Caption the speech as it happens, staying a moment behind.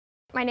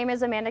My name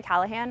is Amanda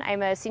Callahan.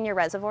 I'm a senior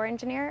reservoir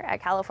engineer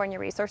at California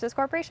Resources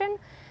Corporation,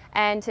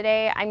 and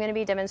today I'm going to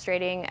be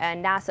demonstrating a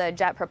NASA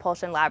Jet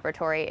Propulsion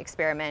Laboratory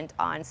experiment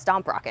on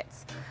stomp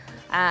rockets.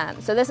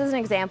 So this is an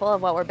example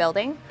of what we're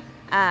building,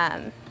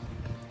 and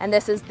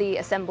this is the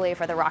assembly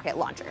for the rocket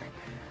launcher.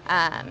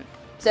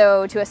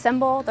 So to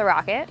assemble the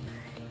rocket,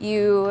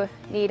 you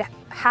need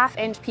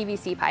half-inch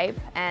PVC pipe,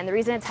 and the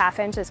reason it's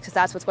half-inch is because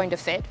that's what's going to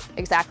fit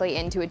exactly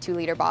into a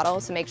 2-liter bottle,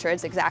 so make sure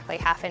it's exactly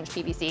half-inch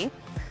PVC.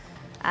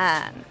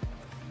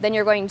 Then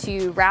you're going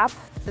to wrap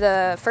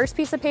the first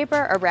piece of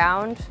paper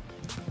around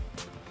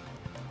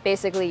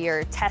basically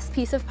your test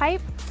piece of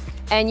pipe,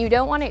 and you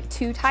don't want it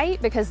too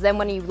tight because then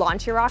when you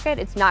launch your rocket,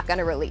 it's not going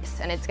to release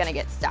and it's going to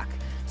get stuck.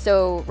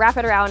 So wrap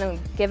it around and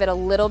give it a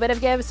little bit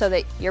of give so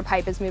that your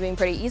pipe is moving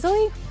pretty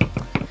easily.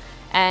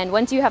 And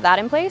once you have that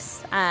in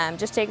place,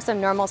 just take some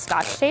normal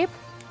Scotch tape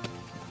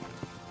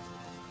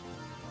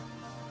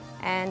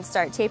and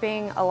start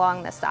taping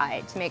along the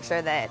side to make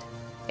sure that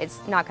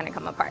it's not going to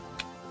come apart.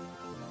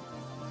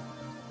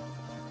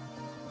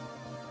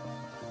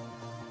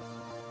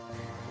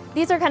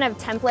 These are kind of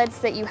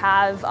templates that you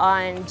have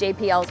on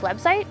JPL's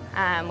website,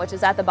 which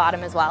is at the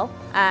bottom as well.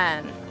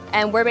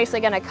 And we're basically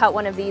going to cut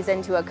one of these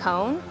into a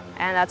cone,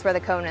 and that's where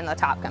the cone in the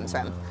top comes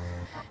from.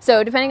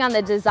 So depending on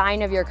the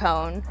design of your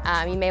cone,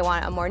 you may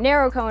want a more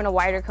narrow cone, a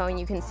wider cone.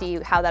 You can see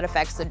how that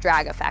affects the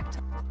drag effect.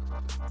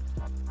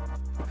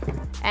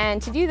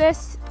 And to do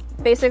this,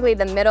 basically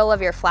the middle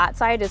of your flat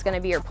side is going to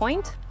be your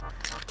point,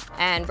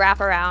 and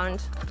wrap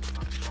around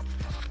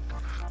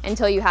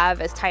until you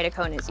have as tight a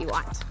cone as you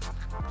want.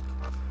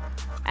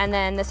 And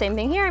then the same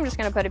thing here, I'm just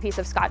going to put a piece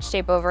of Scotch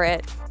tape over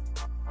it.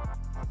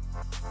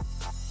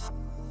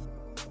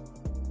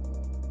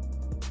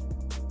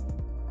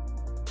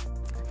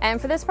 And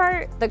for this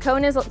part, the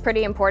cone is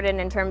pretty important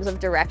in terms of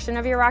direction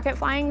of your rocket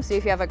flying. So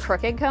if you have a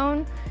crooked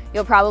cone,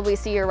 you'll probably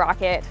see your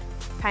rocket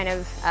kind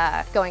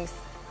of going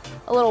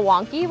a little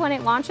wonky when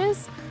it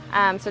launches.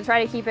 So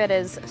try to keep it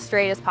as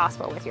straight as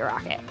possible with your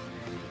rocket.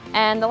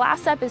 And the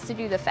last step is to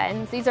do the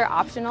fins. These are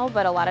optional,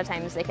 but a lot of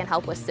times they can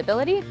help with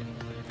stability.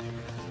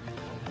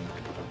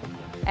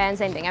 And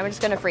same thing, I'm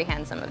just going to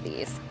freehand some of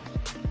these.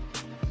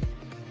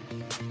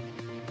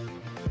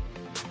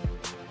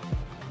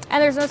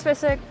 And there's no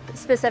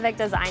specific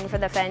design for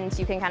the fins.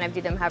 You can kind of do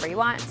them however you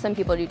want. Some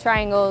people do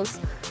triangles,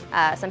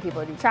 some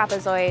people do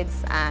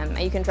trapezoids.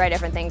 You can try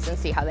different things and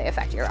see how they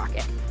affect your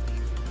rocket.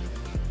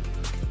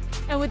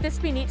 And would this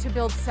be neat to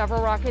build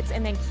several rockets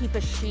and then keep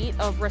a sheet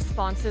of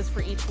responses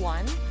for each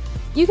one?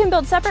 You can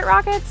build separate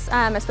rockets,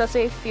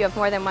 especially if you have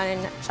more than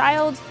one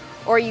child,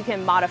 or you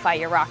can modify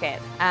your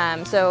rocket.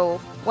 So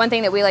one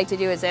thing that we like to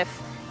do is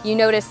if you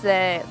notice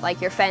that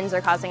like your fins are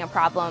causing a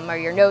problem or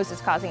your nose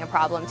is causing a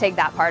problem, take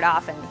that part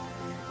off and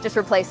just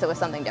replace it with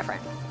something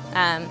different.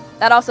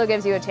 That also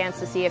gives you a chance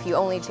to see if you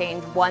only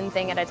change one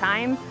thing at a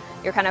time,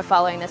 you're kind of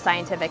following the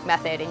scientific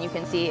method, and you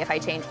can see if I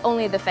change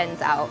only the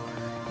fins out,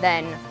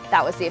 then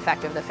that was the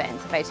effect of the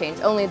fins. If I change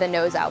only the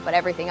nose out but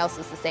everything else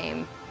is the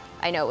same,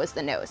 I know it was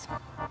the nose.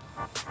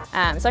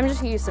 So I'm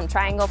just gonna use some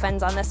triangle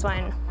fins on this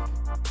one.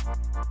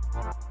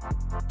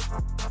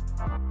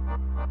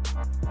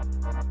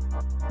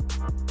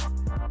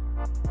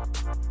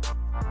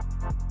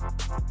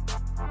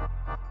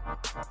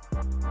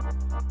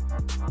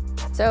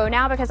 So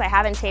now, because I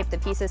haven't taped the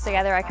pieces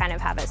together, I kind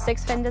of have a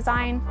 6-fin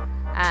design.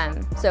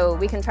 So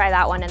we can try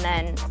that one, and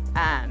then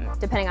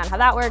depending on how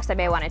that works, I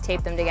may want to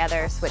tape them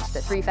together, switch to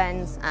 3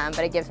 fins, but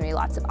it gives me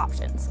lots of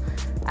options.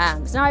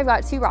 So now I've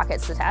got 2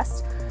 rockets to test.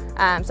 So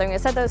I'm going to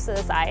set those to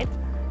the side,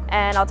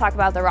 and I'll talk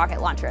about the rocket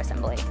launcher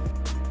assembly.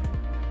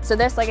 So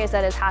this, like I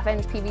said, is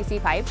half-inch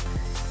PVC pipe,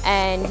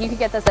 and you can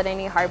get this at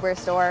any hardware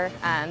store.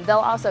 They'll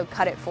also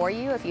cut it for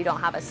you if you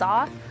don't have a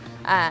saw.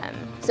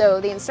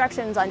 So the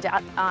instructions on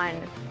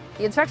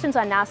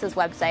NASA's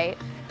website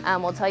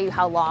will tell you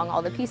how long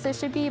all the pieces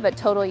should be, but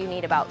total you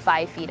need about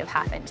 5 feet of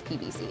half-inch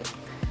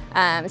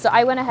PVC. So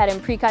I went ahead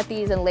and pre-cut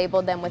these and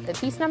labeled them with the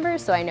piece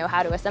numbers so I know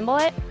how to assemble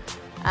it.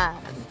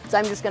 So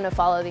I'm just going to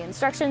follow the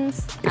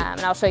instructions,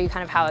 and I'll show you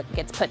kind of how it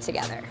gets put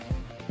together.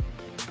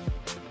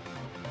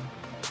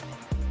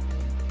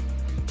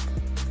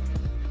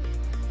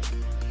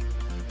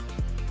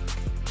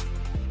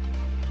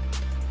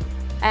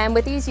 And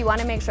with these, you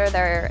want to make sure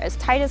they're as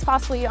tight as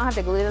possible. You don't have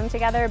to glue them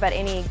together, but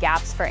any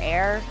gaps for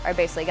air are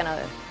basically going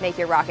to make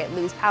your rocket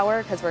lose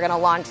power, because we're going to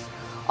launch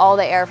all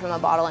the air from the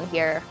bottle in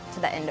here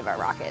to the end of our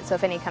rocket. So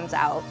if any comes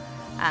out,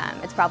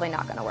 it's probably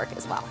not going to work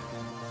as well.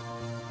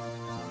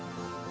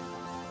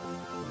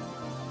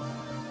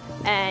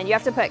 And you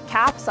have to put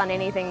caps on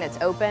anything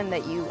that's open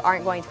that you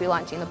aren't going to be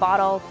launching the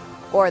bottle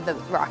or the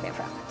rocket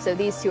from. So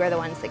these 2 are the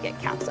ones that get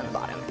caps on the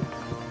bottom.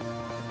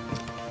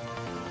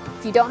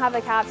 If you don't have the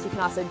caps, you can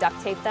also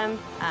duct tape them,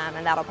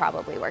 and that'll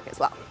probably work as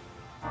well.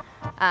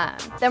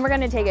 Then we're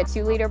going to take a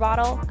 2-liter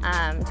bottle,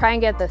 try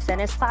and get the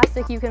thinnest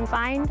plastic you can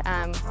find.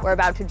 We're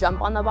about to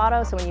jump on the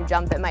bottle, so when you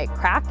jump it might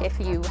crack if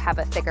you have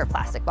a thicker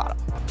plastic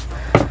bottle.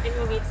 And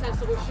you'll need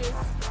sensible shoes?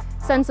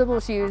 Sensible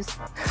shoes.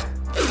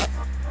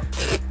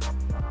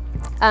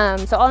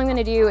 So all I'm going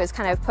to do is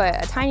kind of put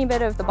a tiny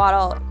bit of the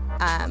bottle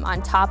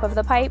on top of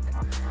the pipe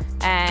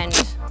and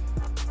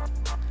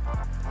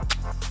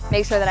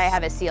make sure that I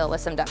have a seal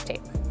with some duct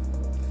tape.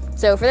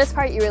 So for this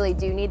part, you really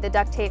do need the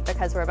duct tape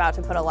because we're about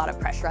to put a lot of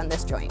pressure on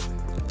this joint.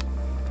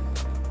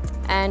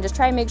 And just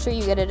try and make sure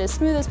you get it as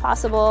smooth as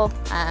possible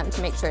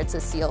to make sure it's a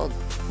sealed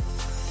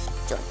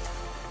joint.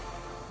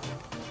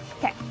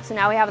 Okay, so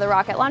now we have the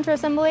rocket launcher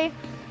assembly.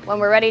 When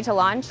we're ready to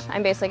launch,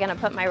 I'm basically gonna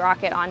put my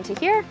rocket onto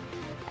here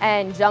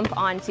and jump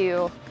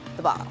onto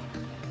the bottle.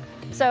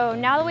 So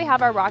now that we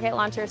have our rocket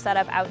launcher set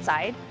up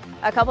outside,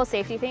 a couple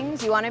safety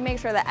things. You wanna make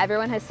sure that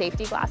everyone has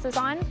safety glasses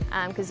on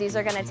because these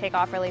are gonna take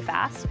off really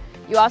fast.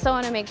 You also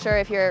wanna make sure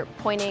if you're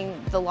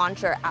pointing the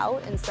launcher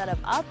out instead of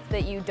up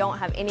that you don't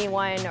have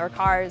anyone or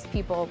cars,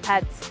 people,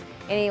 pets,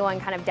 anyone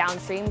kind of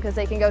downstream because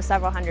they can go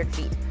several hundred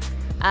feet.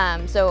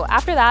 So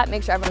after that,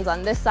 make sure everyone's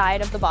on this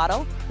side of the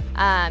bottle.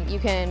 You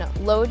can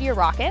load your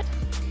rocket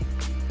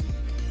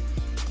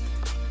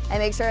and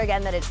make sure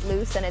again that it's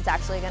loose and it's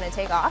actually gonna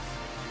take off.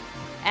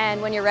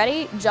 And when you're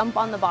ready, jump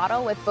on the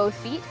bottle with both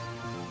feet.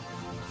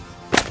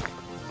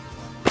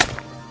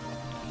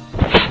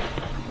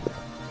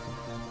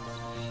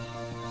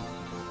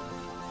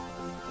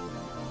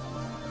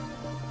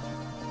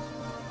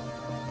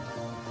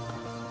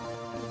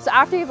 So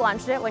after you've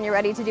launched it, when you're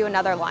ready to do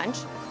another launch,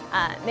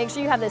 make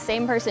sure you have the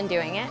same person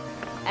doing it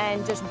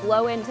and just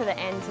blow into the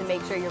end to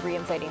make sure you're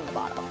reinflating the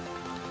bottle.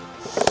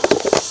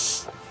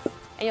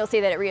 And you'll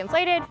see that it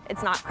reinflated,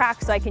 it's not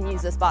cracked, so I can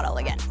use this bottle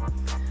again.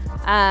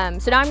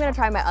 So now I'm gonna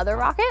try my other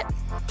rocket.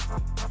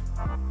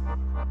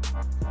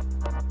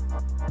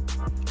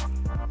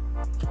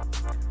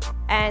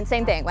 And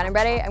same thing, when I'm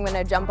ready, I'm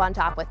gonna jump on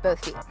top with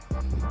both feet.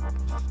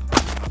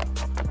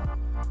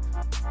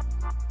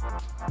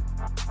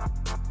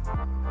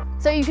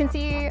 So you can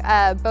see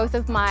both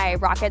of my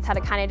rockets had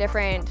a kind of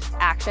different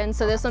action.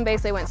 So this one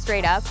basically went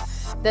straight up.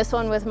 This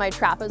one with my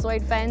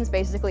trapezoid fins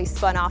basically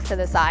spun off to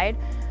the side,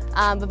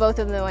 but both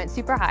of them went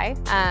super high.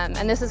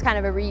 And this is kind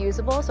of a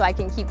reusable, so I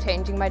can keep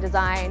changing my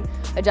design,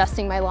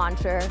 adjusting my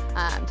launcher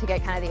to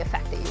get kind of the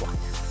effect that you want.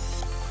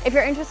 If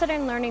you're interested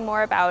in learning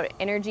more about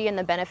energy and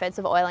the benefits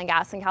of oil and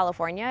gas in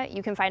California,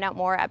 you can find out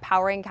more at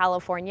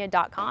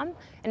poweringcalifornia.com.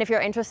 And if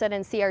you're interested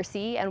in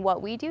CRC and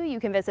what we do,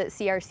 you can visit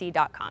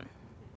crc.com.